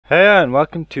Hey and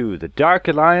welcome to the Dark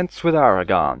Alliance with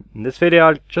Aragon. In this video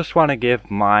I just want to give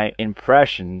my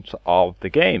impressions of the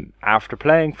game after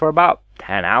playing for about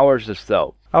 10 hours or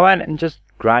so. I went and just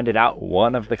grinded out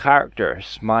one of the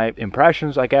characters. My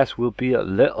impressions, I guess, will be a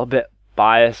little bit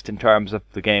biased in terms of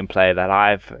the gameplay that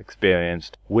I've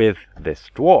experienced with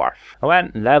this dwarf. I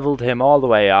went and leveled him all the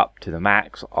way up to the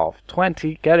max of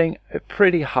 20, getting a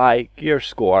pretty high gear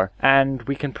score, and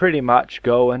we can pretty much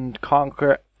go and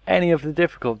conquer any of the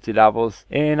difficulty levels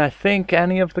in, I think,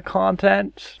 any of the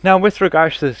content. Now, with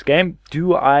regards to this game,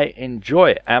 do I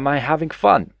enjoy it? Am I having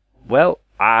fun? Well,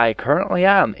 I currently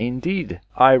am, indeed.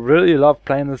 I really love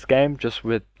playing this game just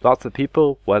with lots of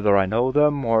people, whether I know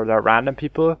them or they're random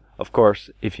people. Of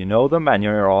course, if you know them and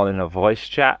you're all in a voice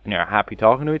chat and you're happy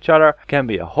talking to each other, it can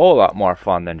be a whole lot more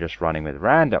fun than just running with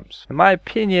randoms. In my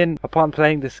opinion, upon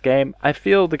playing this game, I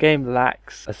feel the game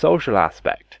lacks a social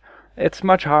aspect. It's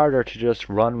much harder to just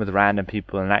run with random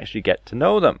people and actually get to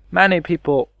know them. Many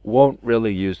people won't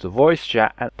really use the voice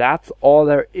chat, and that's all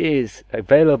there is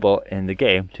available in the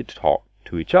game to talk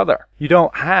to each other. You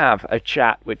don't have a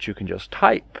chat which you can just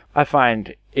type. I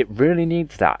find it really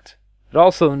needs that. It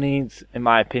also needs, in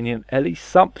my opinion, at least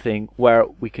something where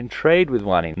we can trade with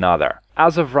one another.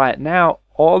 As of right now,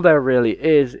 all there really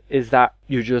is that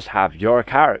you just have your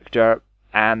character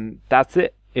and that's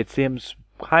it. It seems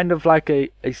kind of like a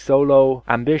solo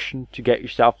ambition to get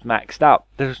yourself maxed out.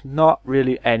 There's not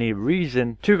really any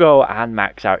reason to go and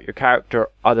max out your character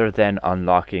other than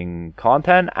unlocking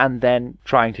content and then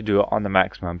trying to do it on the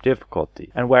maximum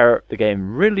difficulty. And where the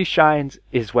game really shines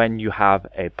is when you have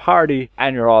a party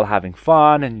and you're all having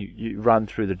fun and you run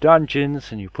through the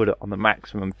dungeons and you put it on the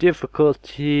maximum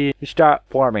difficulty. You start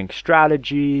forming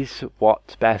strategies,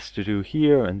 what's best to do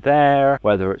here and there,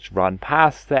 whether it's run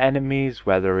past the enemies,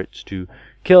 whether it's to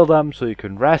kill them so you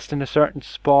can rest in a certain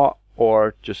spot,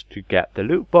 or just to get the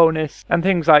loot bonus, and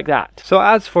things like that. So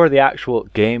as for the actual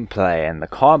gameplay and the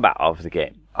combat of the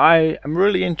game, I am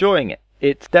really enjoying it.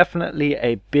 It's definitely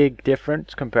a big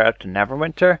difference compared to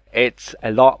Neverwinter. It's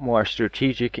a lot more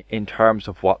strategic in terms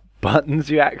of what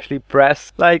buttons you actually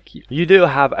press. Like, you do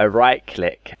have a right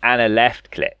click and a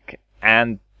left click,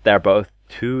 and they're both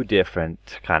two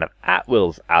different kind of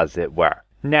at-wills, as it were.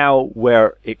 Now,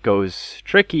 where it goes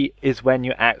tricky is when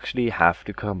you actually have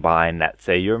to combine, let's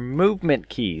say, your movement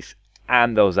keys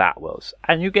and those at-wills,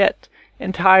 and you get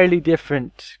entirely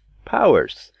different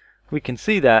powers. We can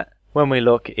see that when we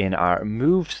look in our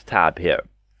moves tab here.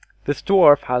 This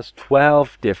dwarf has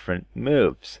 12 different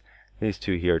moves. These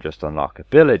two here just unlock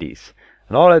abilities,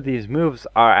 and all of these moves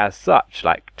are as such,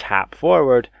 like tap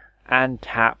forward and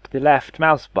tap the left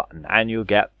mouse button and you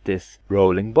get this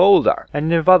rolling boulder. And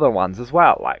you have other ones as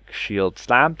well, like shield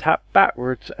slam, tap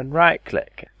backwards and right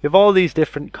click. You have all these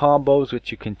different combos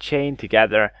which you can chain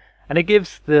together, and it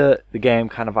gives the game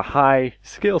kind of a high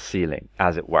skill ceiling,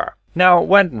 as it were. Now,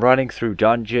 when running through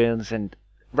dungeons and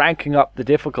ranking up the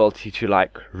difficulty to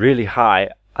like really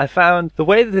high, I found the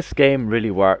way that this game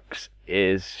really works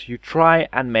is you try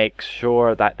and make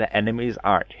sure that the enemies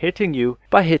aren't hitting you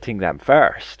by hitting them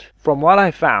first. From what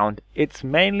I found, it's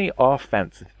mainly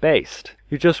offensive based.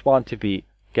 You just want to be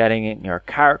getting your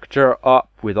character up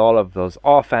with all of those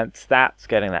offense stats,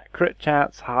 getting that crit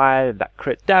chance high, that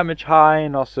crit damage high,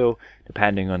 and also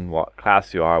depending on what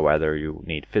class you are, whether you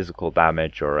need physical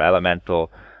damage or elemental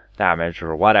damage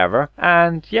or whatever.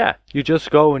 And yeah, you just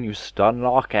go and you stun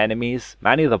lock enemies.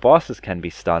 Many of the bosses can be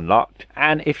stun locked,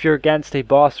 and if you're against a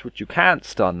boss which you can't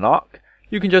stun lock,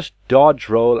 you can just dodge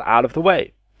roll out of the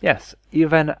way. Yes,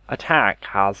 even attack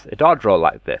has a dodge roll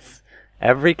like this.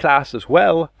 Every class as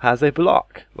well has a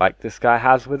block, like this guy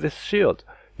has with his shield.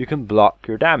 You can block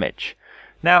your damage.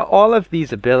 Now, all of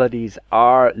these abilities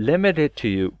are limited to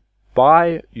you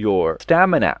by your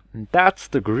stamina. That's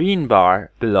the green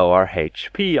bar below our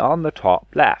HP on the top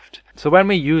left. So when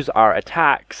we use our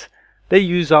attacks, they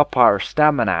use up our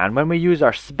stamina, and when we use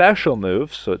our special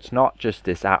moves, so it's not just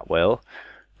this at will,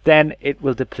 then it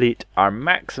will deplete our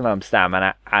maximum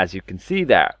stamina, as you can see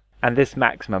there. And this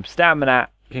maximum stamina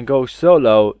can go so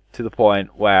low to the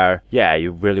point where, yeah,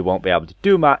 you really won't be able to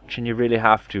do much and you really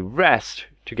have to rest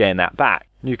to gain that back.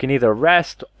 You can either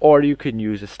rest or you can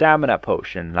use a stamina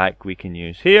potion like we can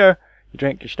use here. You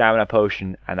drink your stamina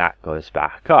potion and that goes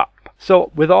back up.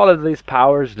 So with all of these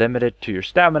powers limited to your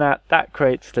stamina, that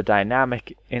creates the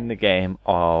dynamic in the game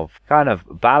of kind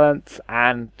of balance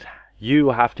and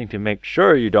you having to make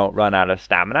sure you don't run out of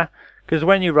stamina. Because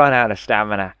when you run out of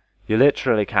stamina, you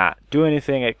literally can't do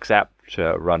anything except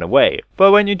to run away.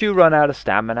 But when you do run out of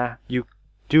stamina, you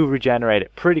do regenerate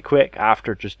it pretty quick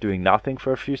after just doing nothing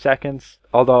for a few seconds.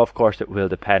 Although of course it will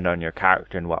depend on your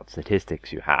character and what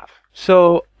statistics you have.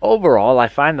 So overall I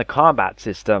find the combat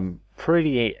system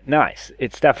pretty nice.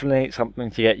 It's definitely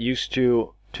something to get used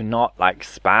to not like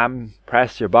spam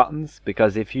press your buttons,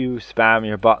 because if you spam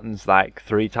your buttons like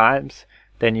 3 times,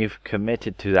 then you've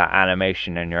committed to that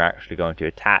animation and you're actually going to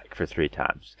attack for 3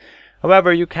 times.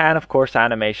 However, you can of course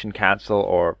animation cancel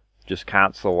or just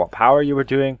cancel what power you were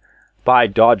doing by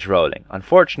dodge rolling.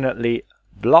 Unfortunately,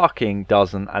 blocking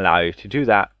doesn't allow you to do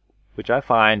that, which I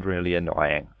find really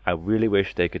annoying. I really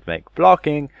wish they could make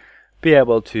blocking be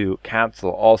able to cancel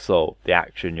also the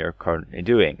action you're currently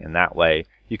doing, and that way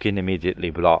you can immediately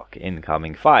block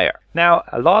incoming fire. Now,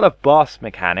 a lot of boss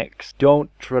mechanics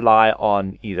don't rely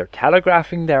on either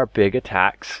telegraphing their big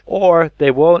attacks or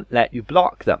they won't let you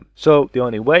block them. So the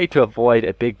only way to avoid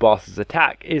a big boss's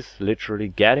attack is literally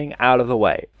getting out of the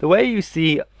way. The way you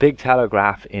see big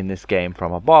telegraph in this game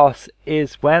from a boss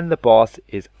is when the boss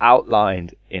is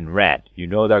outlined in red. You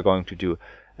know they're going to do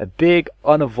a big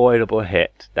unavoidable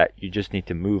hit that you just need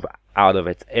to move out of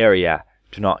its area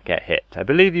to not get hit. I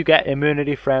believe you get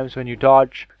immunity frames when you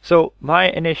dodge. So my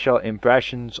initial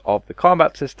impressions of the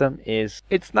combat system is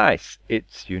it's nice.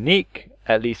 It's unique,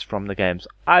 at least from the games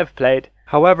I've played.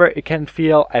 However, it can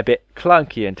feel a bit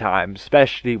clunky in times,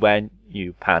 especially when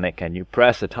you panic and you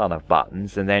press a ton of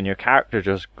buttons and then your character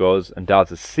just goes and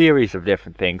does a series of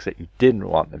different things that you didn't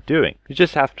want them doing. You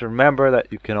just have to remember that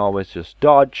you can always just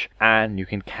dodge and you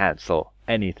can cancel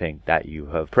anything that you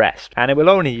have pressed, and it will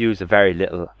only use a very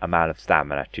little amount of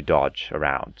stamina to dodge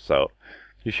around, so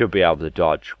you should be able to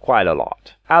dodge quite a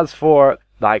lot. As for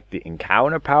like the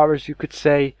encounter powers, you could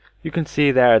say, you can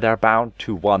see there they're bound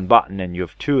to one button and you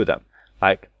have 2 of them.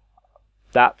 Like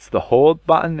that's the hold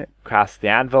button, cast the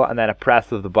anvil, and then a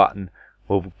press of the button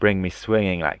will bring me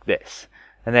swinging like this.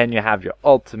 And then you have your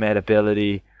ultimate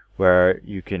ability where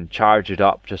you can charge it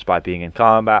up just by being in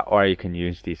combat, or you can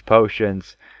use these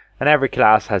potions. And every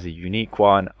class has a unique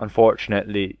one.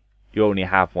 Unfortunately, you only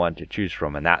have one to choose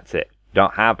from and that's it. You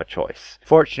don't have a choice.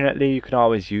 Fortunately, you can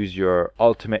always use your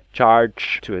ultimate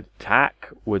charge to attack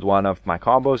with one of my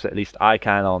combos. At least I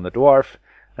can on the dwarf.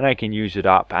 And I can use it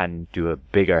up and do a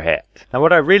bigger hit. Now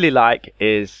what I really like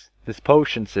is this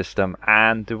potion system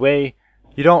and the way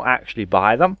you don't actually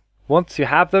buy them. Once you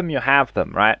have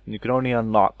them, right? You can only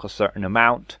unlock a certain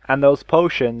amount. And those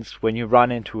potions, when you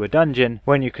run into a dungeon,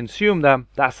 when you consume them,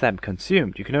 that's them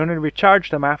consumed. You can only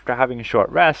recharge them after having a short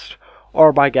rest,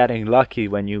 or by getting lucky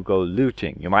when you go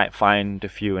looting. You might find a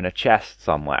few in a chest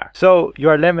somewhere. So you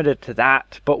are limited to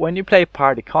that, but when you play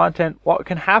party content, what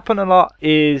can happen a lot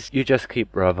is you just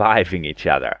keep reviving each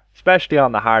other. Especially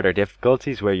on the harder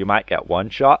difficulties where you might get one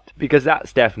shot, because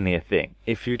that's definitely a thing.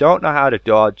 If you don't know how to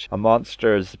dodge a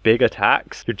monster's big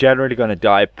attacks, you're generally going to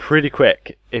die pretty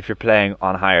quick if you're playing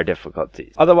on higher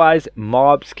difficulties. Otherwise,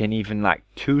 mobs can even like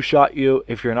 2-shot you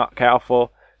if you're not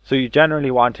careful. So you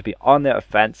generally want to be on the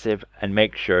offensive and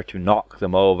make sure to knock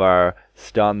them over,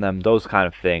 stun them, those kind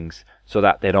of things, so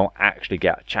that they don't actually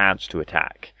get a chance to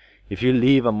attack. If you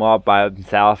leave a mob by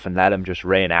himself and let him just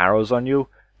rain arrows on you,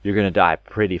 you're going to die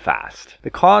pretty fast. The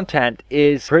content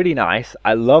is pretty nice.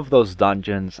 I love those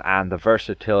dungeons and the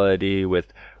versatility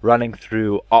with running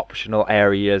through optional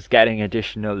areas, getting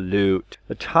additional loot.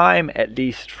 The time, at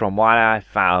least from what I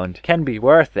found, can be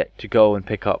worth it to go and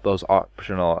pick up those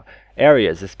optional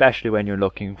areas, especially when you're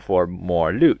looking for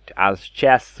more loot, as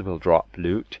chests will drop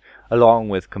loot along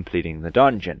with completing the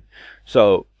dungeon.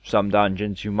 So some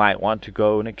dungeons you might want to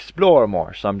go and explore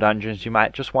more. Some dungeons you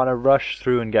might just want to rush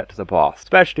through and get to the boss,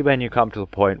 especially when you come to the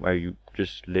point where you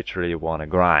just literally want to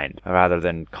grind. Rather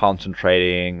than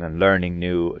concentrating and learning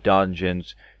new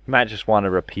dungeons, you might just want to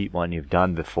repeat one you've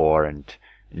done before and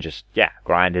just,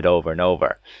 grind it over and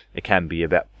over. It can be a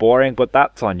bit boring, but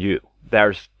that's on you.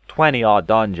 There's 20 odd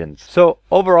dungeons. So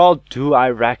overall, do I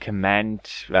recommend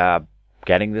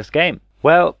getting this game?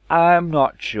 Well, I'm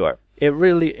not sure. It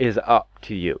really is up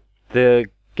to you. The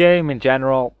game in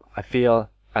general, I feel,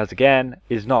 as again,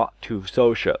 is not too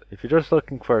social. If you're just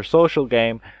looking for a social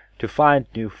game to find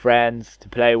new friends to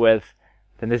play with,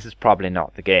 then this is probably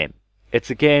not the game. It's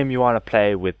a game you want to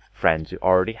play with friends you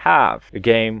already have. A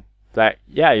game that,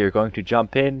 you're going to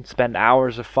jump in, spend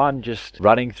hours of fun just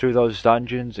running through those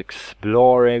dungeons,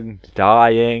 exploring,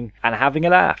 dying, and having a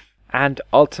laugh. And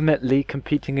ultimately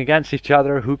competing against each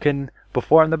other who can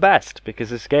perform the best, because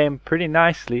this game pretty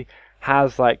nicely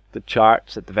has like the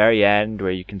charts at the very end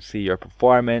where you can see your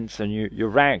performance, and you're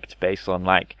ranked based on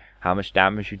like how much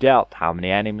damage you dealt, how many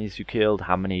enemies you killed,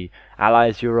 how many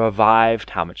allies you revived,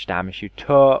 how much damage you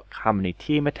took, how many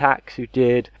team attacks you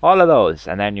did, all of those,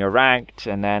 and then you're ranked,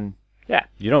 and then yeah,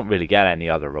 you don't really get any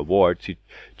other rewards. You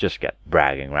just get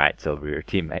bragging rights over your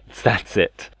teammates. That's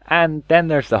it. And then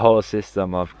there's the whole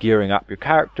system of gearing up your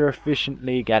character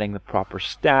efficiently, getting the proper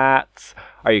stats.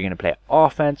 Are you going to play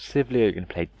offensively? Are you going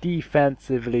to play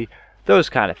defensively? Those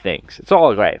kind of things. It's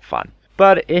all great fun.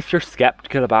 But if you're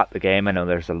skeptical about the game, I know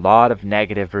there's a lot of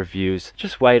negative reviews,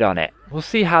 just wait on it. We'll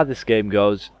see how this game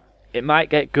goes. It might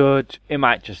get good, it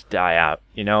might just die out,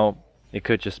 you know. It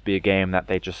could just be a game that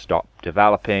they just stop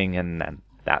developing and then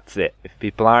that's it. If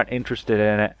people aren't interested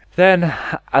in it, then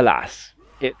alas,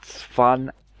 it's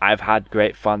fun. I've had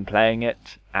great fun playing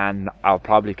it and I'll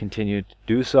probably continue to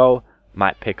do so.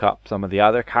 Might pick up some of the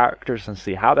other characters and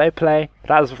see how they play.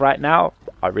 But as of right now,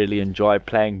 I really enjoy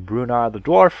playing Brunar the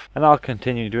Dwarf, and I'll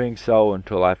continue doing so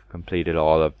until I've completed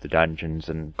all of the dungeons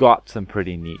and got some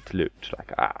pretty neat loot.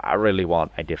 Like, I really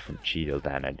want a different shield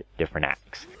and a different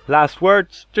axe. Last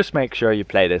words, just make sure you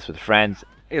play this with friends.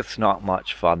 It's not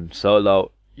much fun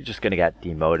solo. You're just going to get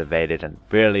demotivated and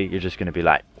really you're just going to be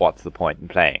like, what's the point in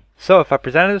playing? So if I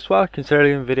presented this well, consider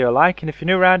leaving the video a like, and if you're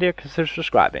new around here, consider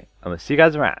subscribing. And we'll see you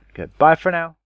guys around. Goodbye for now.